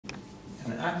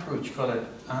an approach called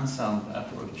ensemble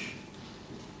approach.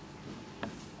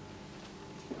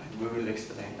 And we will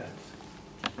explain that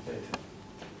later.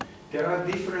 There are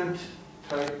different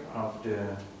types of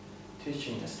the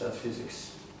teaching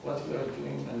statistics. What we are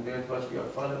doing and what we are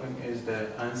following is the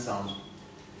ensemble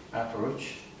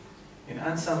approach. In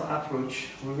ensemble approach,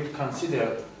 we will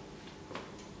consider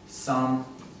some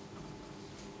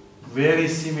very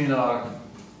similar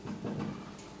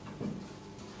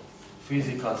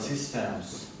physical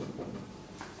systems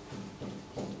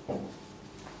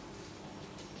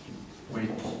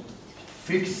with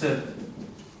fixed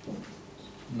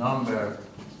number,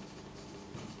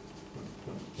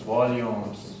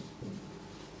 volumes,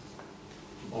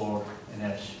 or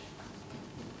energy,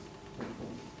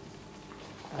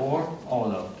 or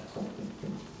all of them.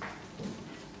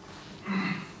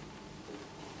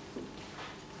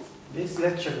 This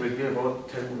lecture will be about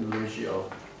terminology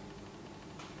of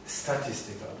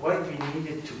statistical. Why we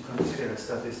needed to consider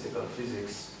statistical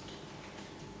physics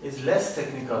is less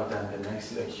technical than the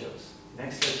next lectures.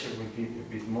 Next lecture will be a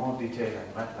bit more detailed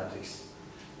in mathematics.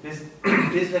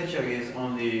 This lecture is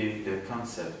only the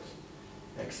concept,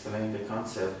 explain the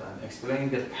concept and explain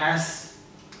the path.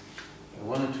 I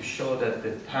wanted to show that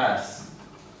the path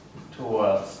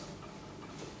towards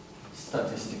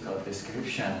statistical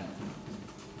description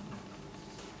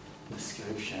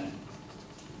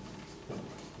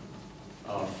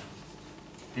of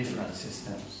different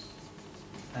systems.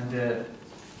 And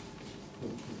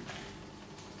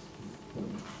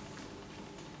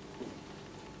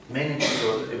many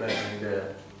people, even in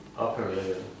the upper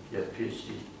level, get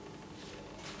PhD.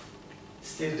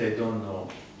 Still, they don't know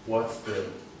what's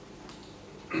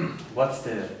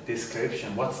the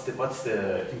description, what's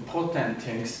the important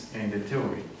things in the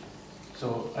theory.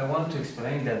 So I want to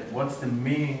explain that what's the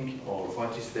meaning or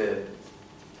what is the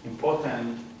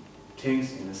important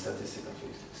things in the statistical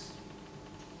physics.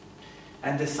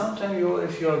 And sometimes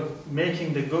if you're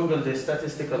making the Google the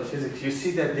statistical physics, you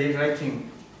see that they're writing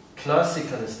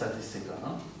classical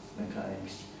statistical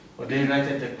mechanics, or they write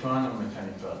it the quantum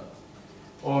mechanical.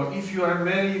 Or if you are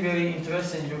very, very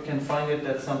interested, you can find it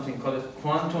that something called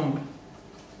quantum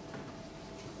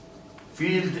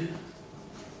field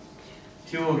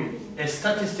theory, a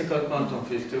statistical quantum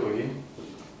field theory.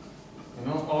 You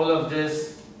know, all of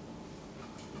this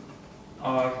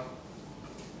are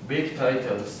big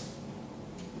titles.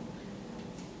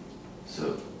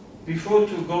 So before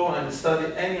to go and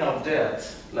study any of that,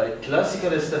 like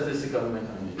classical statistical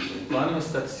mechanics, quantum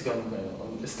statistical mechanics,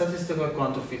 statistical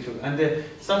quantum field theory, and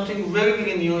something very,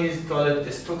 very new is called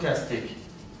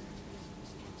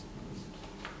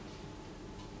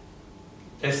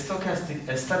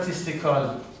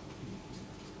statistical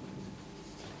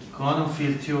quantum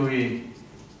field theory.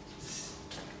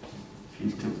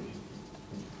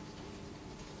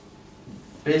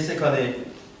 Basically,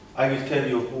 I will tell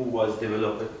you who was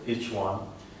developed each one.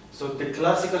 So the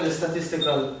classical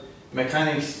statistical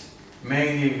mechanics,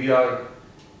 mainly we are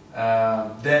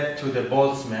debt to the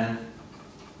Boltzmann,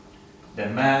 the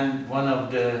man, one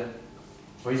of the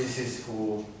physicists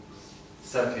who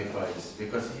sacrificed,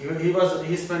 because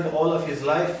he spent all of his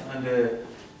life and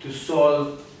to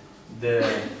solve the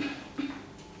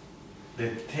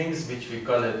things which we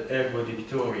call it ergodic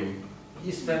theory.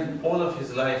 He spent all of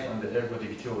his life on the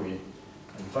ergodic theory,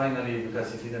 and finally,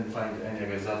 because he didn't find any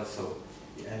results, so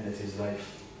he ended his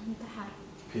life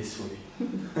peacefully.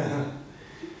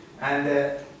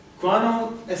 And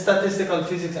quantum statistical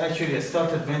physics actually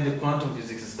started when the quantum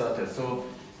physics started. So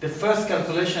the first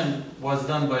calculation was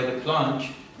done by the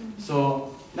Planck.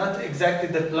 So not exactly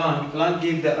the Planck. Planck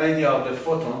gave the idea of the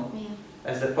photon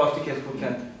as the particle who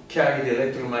can carry the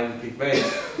electromagnetic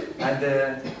waves. And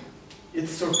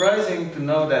it's surprising to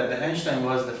know that Einstein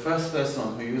was the first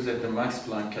person who used the Max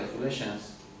Planck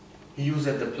calculations. He used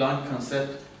the Planck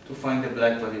concept to find the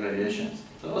black body variations.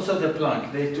 So also the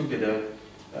Planck, they took it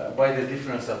by the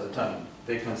difference of the time.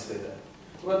 They consider that.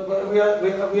 But we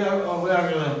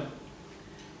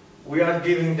are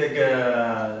giving the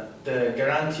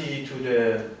guarantee to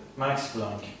the Max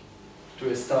Planck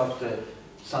to start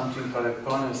something called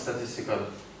quantum statistical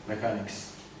mechanics.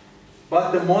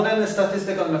 But the modern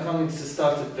statistical mechanics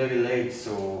started very late,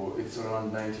 so it's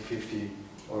around 1950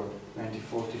 or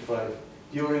 1945.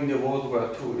 During the World War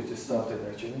II, it started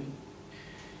actually.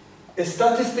 A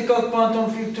statistical quantum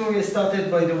field theory started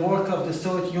by the work of the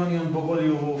Soviet Union,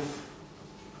 Bogolyubov.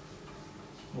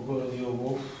 I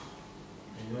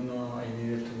don't know, I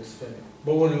needed to spell it.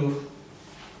 Bogolyubov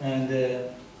and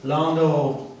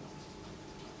Landau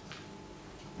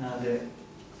and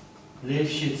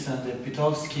Lifshitz and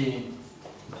Pitowski.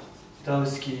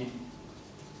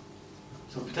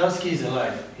 So Petoskey is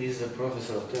alive. He's a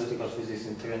professor of theoretical physics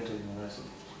in Toronto University.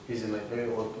 He's a very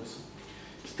old person.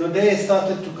 So they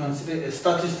started to consider a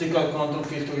statistical quantum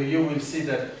field theory. You will see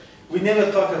that we never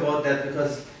talk about that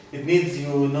because it needs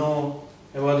you know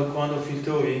about the quantum field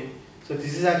theory. So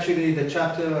this is actually the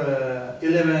chapter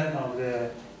 11 of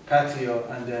the Patrio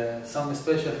and some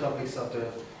special topics of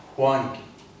the Huang.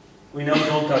 We now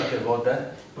don't talk about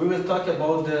that. We will talk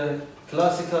about the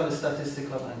classical,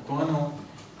 statistical, and quantum.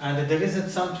 And there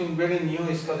is something very new.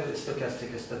 It's called a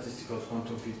stochastic statistical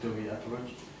quantum field theory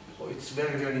approach. So it's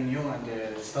very, very new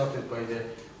and started by the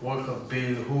work of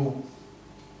Bale Hu,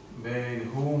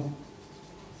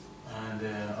 and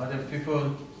other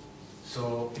people.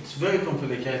 So it's very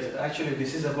complicated. Actually,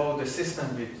 this is about the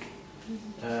system with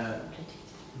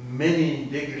many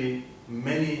degree,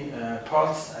 many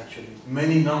parts actually,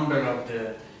 many number of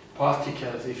the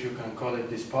particles, if you can call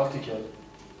it this particle.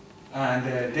 And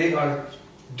they are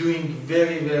doing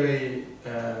very, very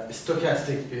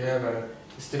stochastic behavior.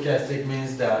 Stochastic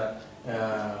means that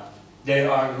they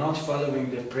are not following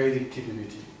the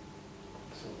predictability.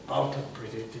 So out of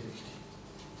predictability.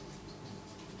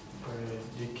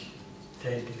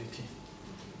 Predictability.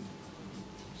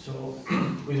 So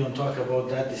we don't talk about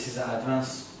that. This is an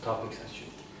advanced topic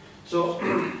actually. So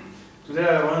today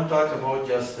I want to talk about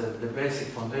just the basic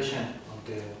foundation of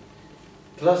the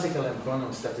classical and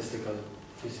quantum statistical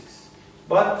physics.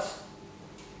 But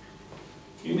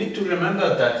you need to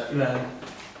remember that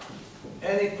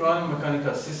any quantum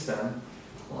mechanical system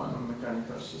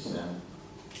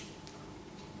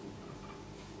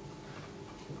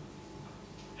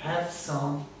have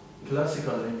some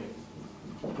classical limit.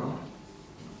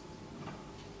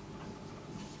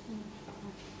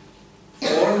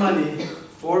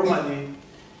 Formally,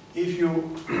 if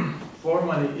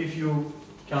you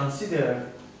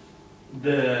consider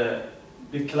the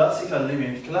classical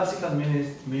limit, classical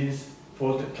means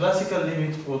for the classical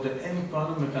limit for the any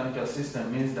quantum mechanical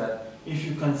system means that if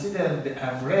you consider the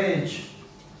average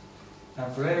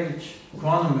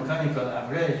quantum mechanical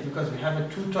average, because we have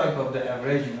two types of the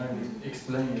averaging, I will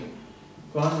explain it.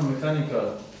 Quantum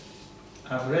mechanical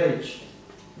average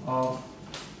of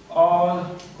all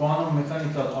quantum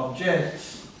mechanical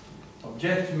objects.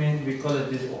 Object means we call it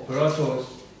these operators.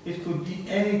 It could be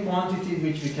any quantity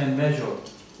which we can measure,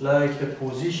 like the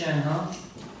position,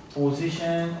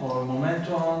 position or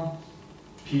momentum,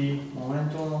 P,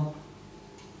 momentum.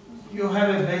 You have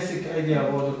a basic idea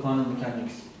about the quantum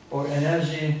mechanics, or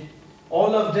energy.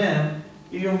 All of them,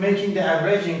 you're making the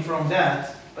averaging from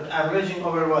that, but averaging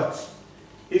over what?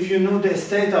 If you know the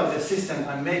state of the system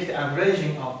and make the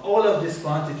averaging of all of this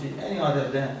quantity, any other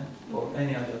than, or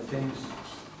any other things,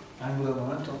 angular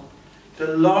momentum,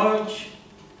 the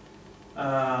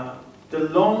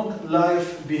long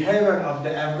life behavior of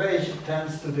the average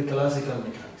tends to the classical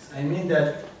mechanics. I mean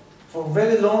that for a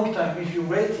very long time, if you're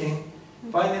waiting,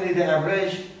 finally the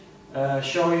average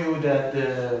show you that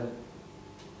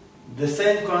the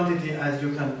same quantity as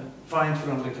you can find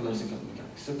from the classical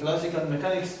mechanics. So classical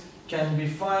mechanics can be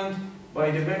found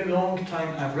by the very long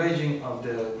time averaging of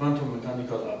the quantum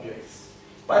mechanical objects.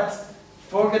 But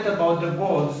forget about the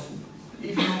balls.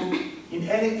 If you, in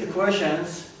any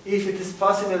equations, if it is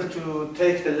possible to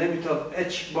take the limit of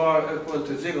h bar equal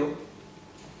to 0,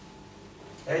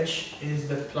 h is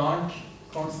the Planck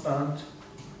constant,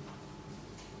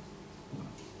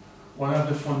 one of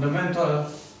the fundamental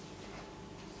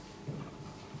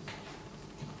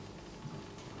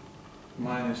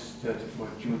minus 34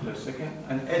 joule per second,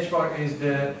 and h bar is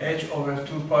the h over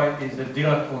 2 pi is the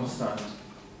Dirac constant.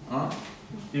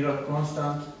 Dirac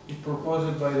constant is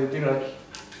proposed by the Dirac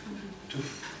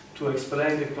to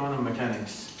explain the quantum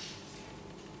mechanics,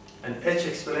 and h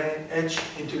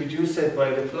introduced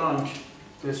by the Planck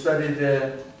to study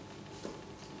the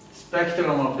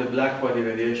spectrum of the black body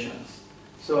radiations.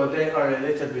 So they are a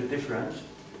little bit different.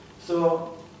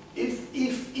 So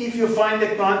if you find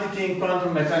a quantity in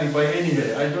quantum mechanics by any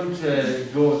way, I don't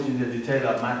go in the detail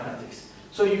of mathematics.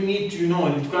 So you need to know,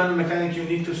 in quantum mechanics you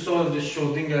need to solve the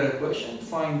Schrödinger equation,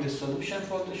 find the solution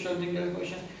for the Schrödinger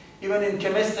equation. Even in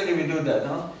chemistry we do that.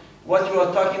 What you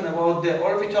are talking about, the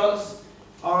orbitals,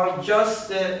 are just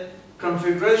the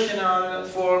configurational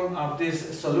form of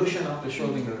this solution of the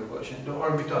Schrödinger equation. The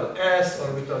orbital S,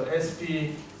 orbital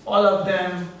sp, all of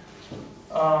them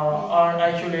are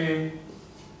actually,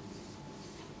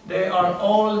 they are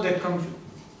all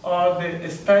the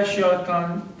spatial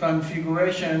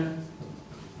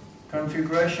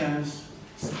configurations,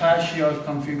 spatial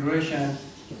configuration,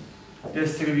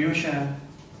 distribution.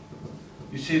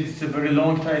 You see, it's a very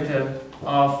long title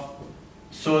of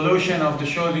solution of the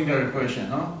Schrödinger equation,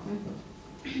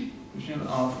 Solution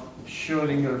of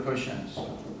Schrödinger equations.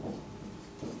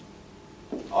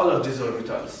 All of these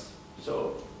orbitals.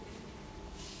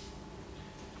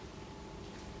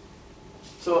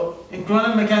 So in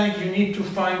quantum mechanics, you need to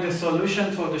find a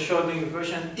solution for the Schrödinger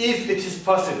equation if it is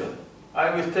possible.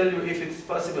 I will tell you if it's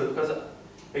possible, because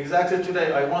exactly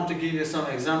today I want to give you some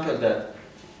example that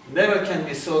never can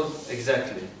be solved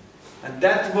exactly. And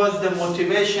that was the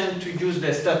motivation to use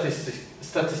the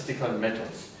statistical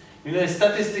methods. You know,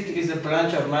 statistic is a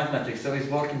branch of mathematics, so it's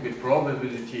working with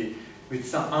probability, with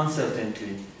some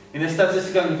uncertainty. In a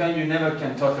statistical mechanics, you never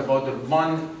can talk about the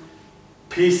one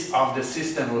piece of the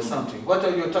system or something. What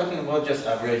are you talking about? Just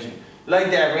averaging.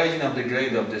 Like the averaging of the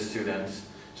grade of the students.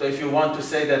 So if you want to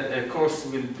say that a course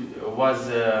was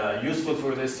useful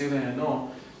for the student, no.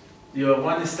 Your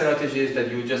one strategy is that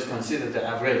you just consider the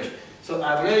average. So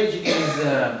average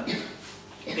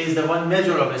is the one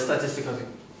measure of a statistical thing.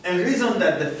 And the reason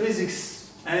that the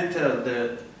physics entered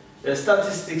the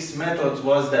statistics methods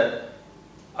was that,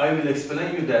 I will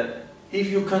explain you that if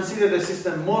you consider the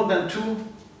system more than two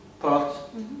parts,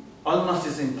 almost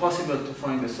it's impossible to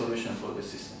find a solution for the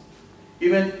system.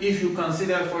 Even if you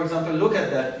consider, for example, look at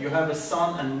that, you have a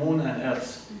sun and moon and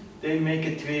earth. They make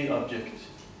a three object.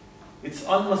 It's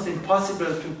almost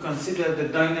impossible to consider the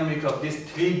dynamic of this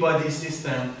three-body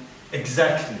system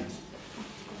exactly.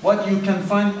 What you can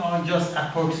find are just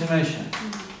approximation.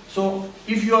 So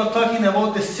if you are talking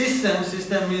about the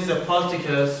system means a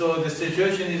particle, so the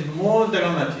situation is more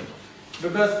dramatic.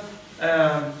 Because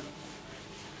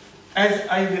as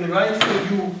I will write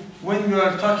for you, when you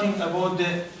are talking about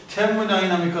the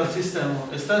thermodynamical system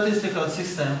or a statistical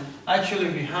system,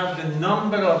 actually we have the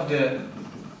number of the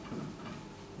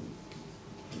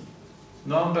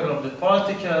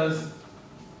particles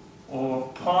or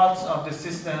parts of the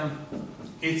system,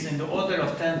 it's in the order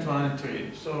of 10 to the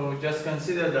 103. So just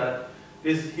consider that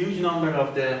this huge number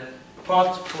of the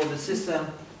parts for the system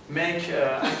make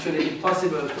actually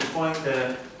impossible to find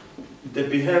the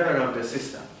behavior of the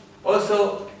system.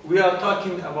 Also, we are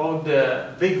talking about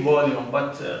the big volume,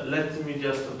 but let me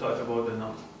just talk about the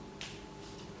number.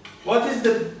 What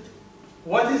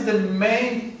is the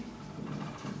main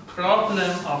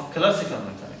problem of classical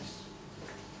mechanics?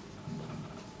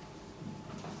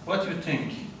 What do you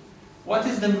think? What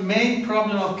is the main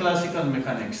problem of classical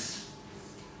mechanics?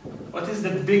 What is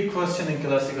the big question in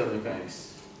classical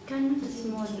mechanics? Can the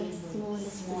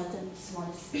smallest.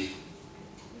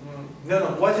 No.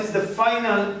 What is the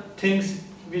final things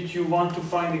which you want to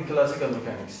find in classical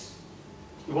mechanics?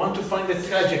 You want to find the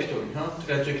trajectory,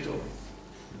 Trajectory.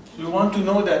 You want to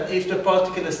know that if the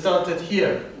particle started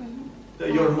here,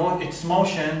 its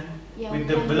motion with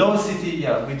the velocity,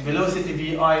 with velocity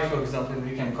vi, for example,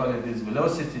 we can call it this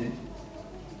velocity,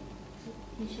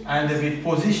 and with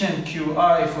position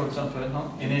qi, for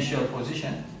example, initial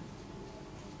position,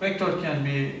 vector can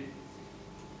be.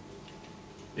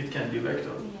 It can be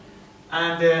vector.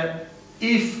 And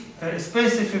if a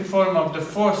specific form of the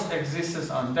force exists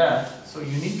on that, so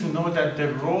you need to know that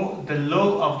the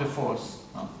law of the force,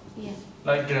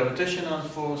 like gravitational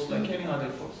force, like any other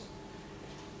force.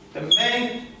 The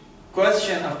main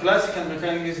question of classical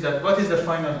mechanics is that what is the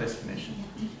final destination?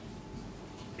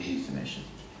 Destination.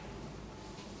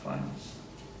 Final.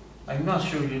 I'm not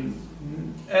sure you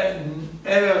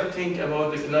ever think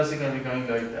about the classical mechanics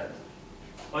like that.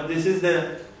 But this is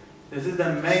the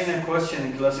main question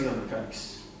in classical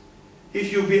mechanics.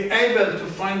 If you be able to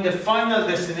find the final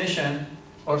destination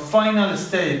or final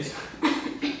state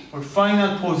or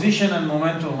final position and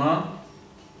momentum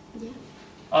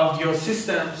of your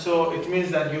system, so it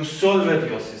means that you solved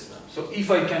your system. So if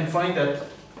I can find that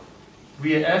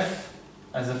Vf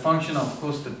as a function of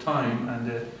course the time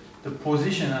and the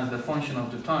position as the function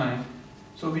of the time,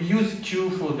 so we use Q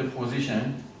for the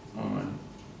position moment.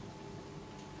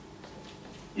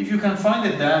 If you can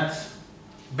find that,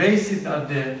 base it on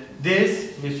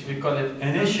this, which we call it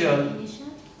initial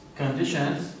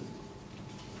conditions,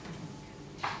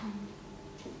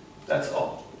 that's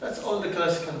all. That's all the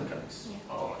classical mechanics.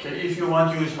 Okay, if you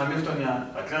want to use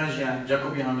Hamiltonian, Lagrangian,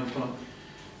 Jacobi-Hamilton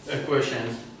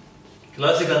equations,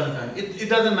 classical mechanics, it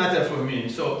doesn't matter for me.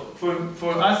 So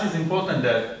for us it's important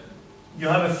that you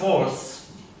have a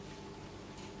force,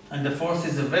 and the force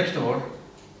is a vector,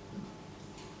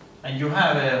 and you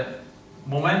have a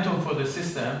momentum for the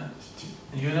system,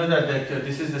 and you know that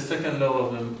this is the second law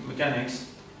of the mechanics.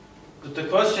 But the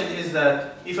question is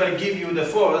that if I give you the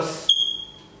force,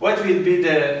 what will be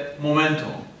the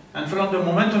momentum? And from the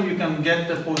momentum you can get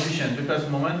the position, because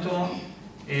momentum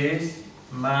is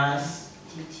mass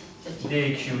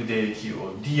dq dt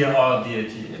or dr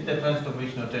dt. It depends on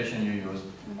which notation you use.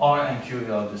 R and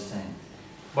Q are the same.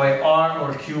 by R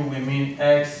or Q, we mean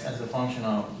X as a function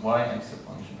of Y, X as a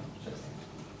function of Z.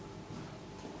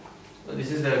 So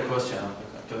this is the question of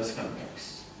classical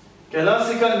mechanics.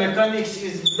 Classical mechanics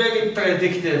is very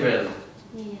predictable.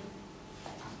 Yeah.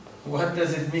 What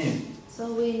does it mean?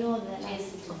 So we know the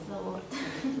length of the word.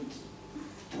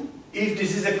 If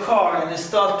this is a car and it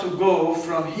starts to go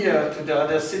from here to the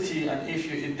other city, and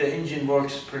if the engine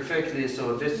works perfectly,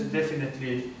 so this is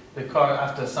definitely the car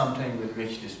after some time will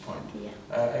reach this point.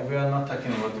 Yeah. We are not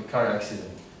talking about the car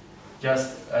accident,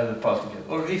 just as a particle.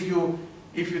 Or if you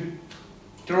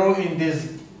throw in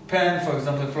this pen, for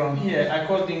example, from here,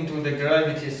 according to the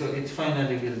gravity, so it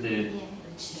finally will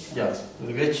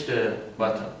reach the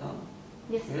bottom. No?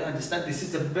 Yes. You understand? This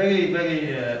is a very,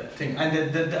 very thing.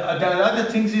 And the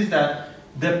other things is that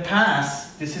the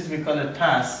pass, this is, we call it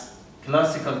pass,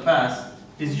 classical pass,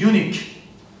 is unique.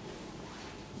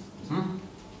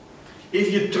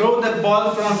 If you throw the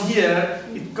ball from here,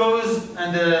 it goes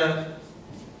and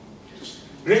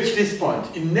reach this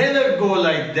point. It never goes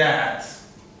like that.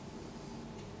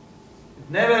 It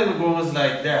never goes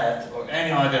like that or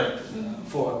any other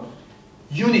form.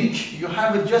 Unique. You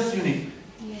have it just unique.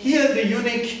 Yeah. Here the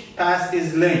unique path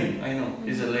is lane, I know,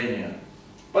 is a linear.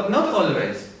 But not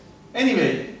always.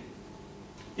 Anyway,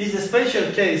 it's a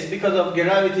special case because of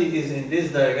gravity is in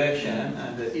this direction,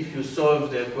 and if you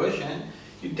solve the equation,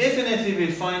 you definitely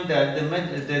will find that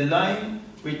the line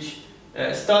which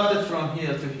started from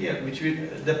here to here,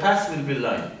 the path will be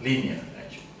linear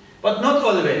actually. But not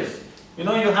always. You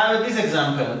know, you have this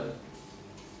example.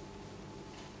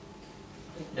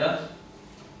 Yeah?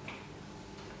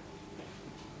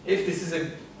 If this is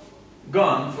a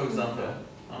gun, for example,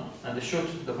 and they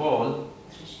shoot the ball,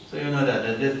 so you know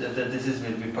that this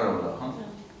will be parallel.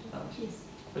 Yes.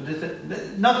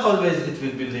 But not always it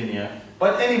will be linear.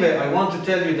 But anyway, I want to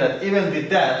tell you that even with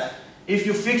that, if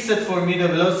you fix it for me the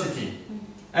velocity,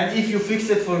 and if you fix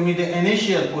it for me the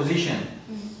initial position,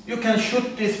 you can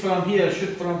shoot this from here,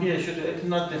 shoot from here, shoot. It's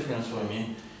not difference for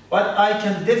me. But I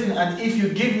can definitely, and if you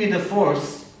give me the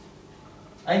force,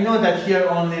 I know that here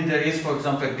only there is, for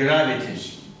example, gravity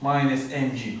minus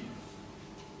mg.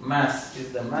 Mass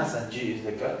is the mass and g is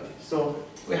the gravity. So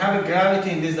we have a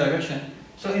gravity in this direction.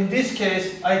 So in this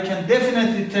case, I can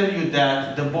definitely tell you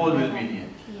that the ball will be here.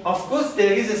 Yeah. Of course,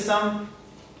 there is a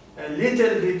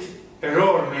little bit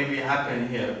error maybe happen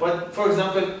here. But for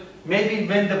example, maybe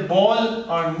when the ball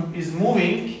is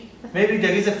moving, maybe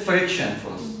there is a friction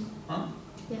first.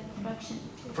 Yeah, friction.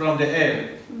 From the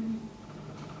air.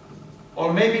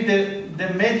 Or maybe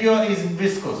the media is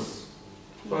viscous.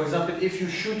 For example, if you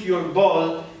shoot your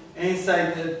ball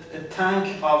inside a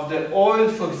tank of the oil,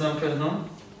 for example, no?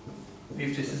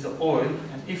 If this is the oil,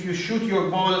 and if you shoot your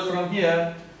ball from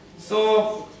here,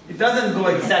 so it doesn't go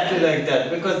exactly like that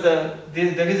because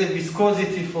there is a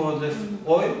viscosity for the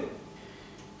oil,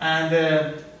 and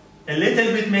a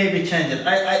little bit may be changed.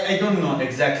 I don't know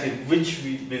exactly which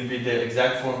will be the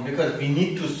exact form because we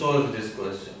need to solve this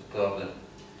problem.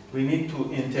 We need to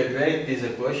integrate this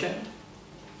equation,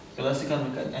 classical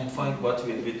mechanics, and find what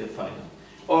will be the final.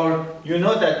 Or you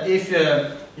know that if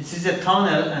this is a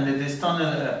tunnel and this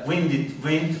tunnel wind,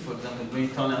 for example,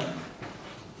 wind tunnel.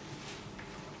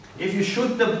 If you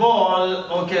shoot the ball,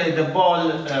 okay, the ball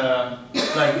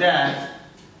like that.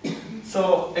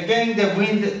 So again, the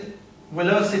wind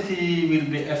velocity will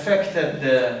be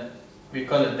affected. We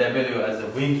call it W as a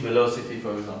wind velocity,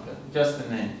 for example, just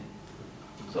the name.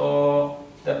 So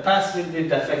the path will be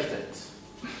affected.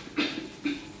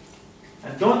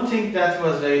 And don't think that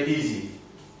was very easy.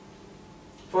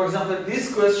 For example,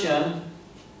 this question,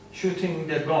 shooting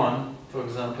the gun, for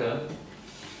example,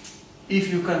 if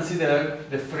you consider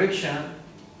the friction,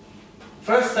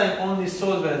 first time only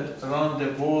solved around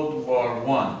the World War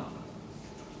I.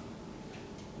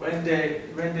 When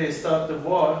they start the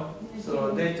war,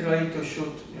 so they try to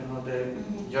shoot, you know, the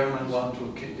Germans want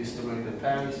to destroy the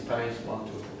Paris want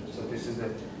to, so this is a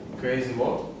crazy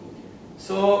war.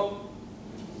 So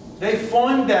they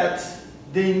find that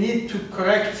they need to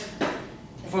correct.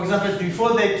 For example,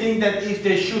 before they think that if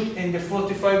they shoot in the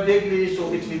 45 degrees,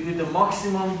 so it will be the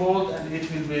maximum bolt and it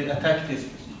will be attack this.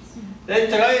 They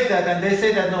tried that and they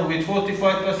say that no, with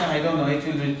 45%, I don't know, it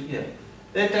will be, yeah.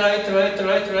 They try,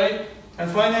 and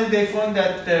finally they found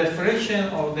that the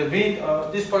friction or the wind,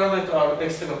 these parameters are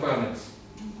extra parameters.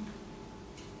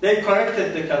 They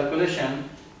corrected the calculation,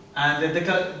 and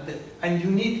and you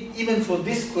need, even for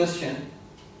this question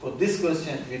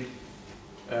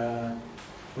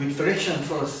with friction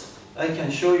force, I can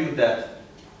show you that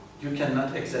you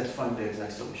cannot find the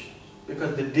exact solution.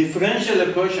 Because the differential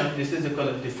equation, this is called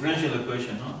a differential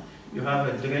equation, no? You have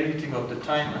a derivative of the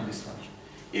time and this function.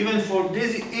 even for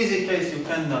this easy case, you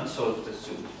cannot solve the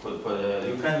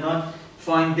you cannot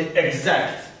find the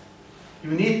exact.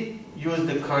 You need use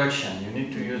the correction. You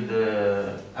need to use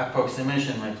the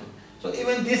approximation method. So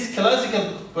even this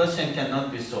classical question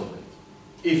cannot be solved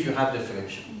if you have the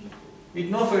friction. With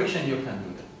no friction, you can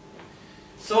do that.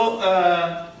 So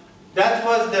that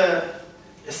was the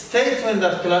statement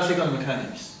of classical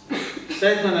mechanics.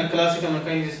 Statement of classical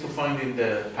mechanics is to find in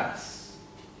the past.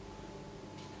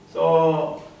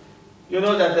 So you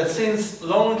know that since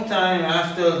long time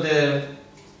after the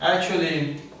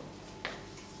actually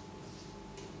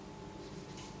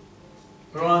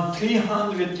around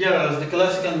 300 years, the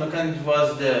classical mechanics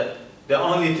was the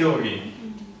only theory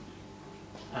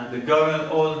and it governed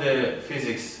all the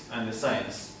physics and the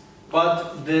science.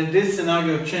 But this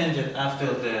scenario changed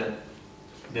after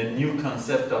the new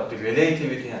concept of the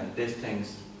relativity and these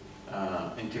things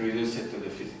introduced it to the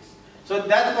physics. So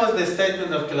that was the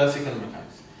statement of classical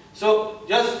mechanics. So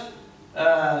just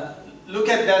look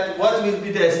at that. What will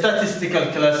be the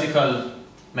statistical classical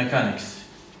mechanics?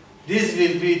 This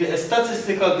will be the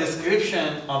statistical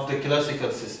description of the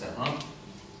classical system.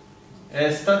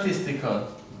 A statistical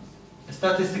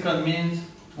means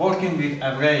working with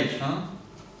average,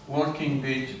 working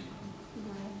with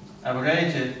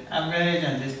average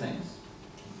and these things.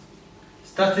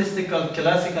 Statistical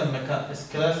classical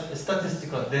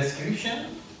statistical description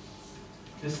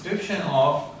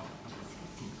of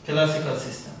classical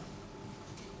system.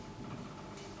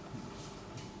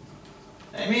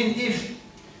 I mean,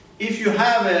 if you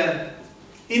have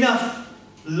enough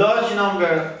large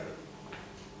number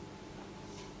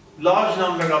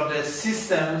of the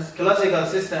systems, classical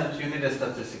systems, you need a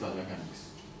statistical mechanics.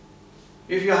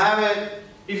 If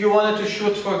you wanted to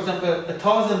shoot, for example,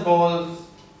 1,000 balls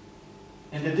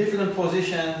in the different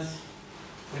positions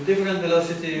with different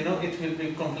velocity, it will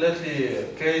be completely a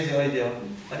crazy idea.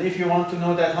 And if you want to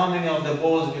know that how many of the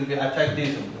balls will be attacked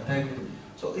this or attacked this,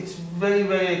 so it's very,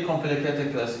 very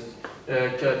complicated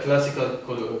classical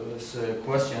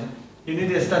question. You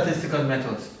need a statistical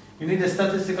methods. You need a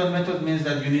statistical method means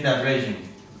that you need averaging.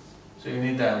 So you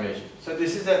need the averaging. So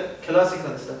this is a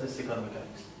classical statistical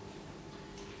mechanics.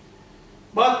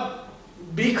 But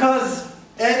because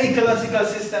any classical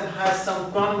system has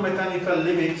some quantum mechanical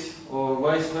limits or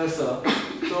vice versa,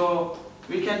 so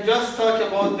we can just talk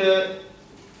about the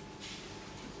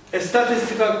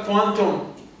statistical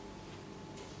quantum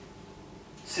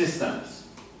systems.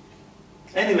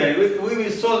 Anyway, we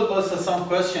will solve also some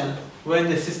question when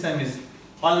the system is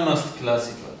almost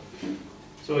classical.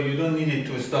 So you don't need it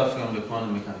to start from the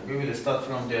quantum mechanics. We will start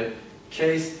from the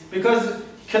case, because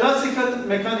classical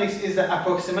mechanics is the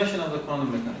approximation of the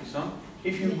quantum mechanics.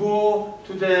 If you go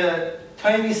to the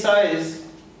tiny size,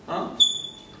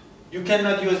 you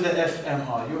cannot use the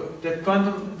FMR.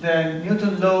 The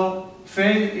Newton law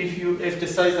fails if the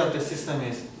size of the system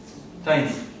is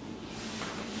tiny.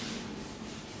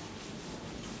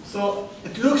 So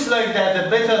it looks like that the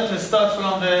better to start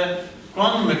from the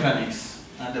quantum mechanics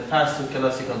and the pass to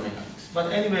classical mechanics.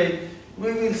 But anyway,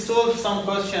 we will solve some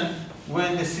question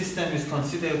when the system is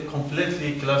considered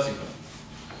completely classical.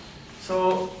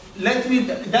 So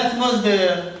that was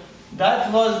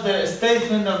the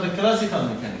statement of the classical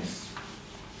mechanics.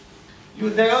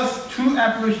 There are two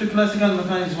approaches to classical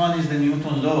mechanics. One is the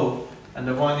Newton law, and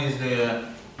the one is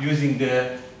using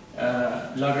the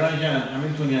Lagrangian and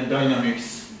Hamiltonian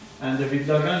dynamics. And with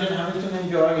Lagrangian and Hamiltonian,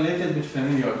 you are a little bit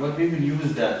familiar, but we will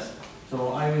use that.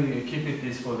 So I will keep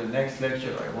this for the next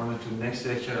lecture. Next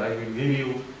lecture I will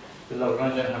review the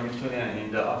Lagrangian and Hamiltonian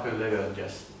in the upper level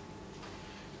just.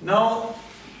 Now,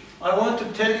 I want to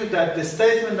tell you that the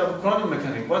statement of quantum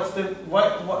mechanics, what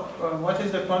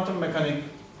is the quantum mechanics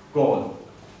goal?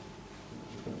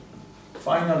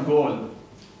 Final goal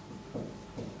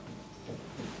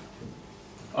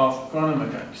of quantum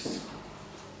mechanics.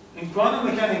 In quantum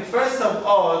mechanics, first of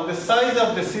all, the size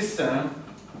of the system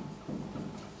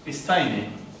is tiny.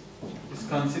 It's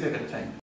considered tiny.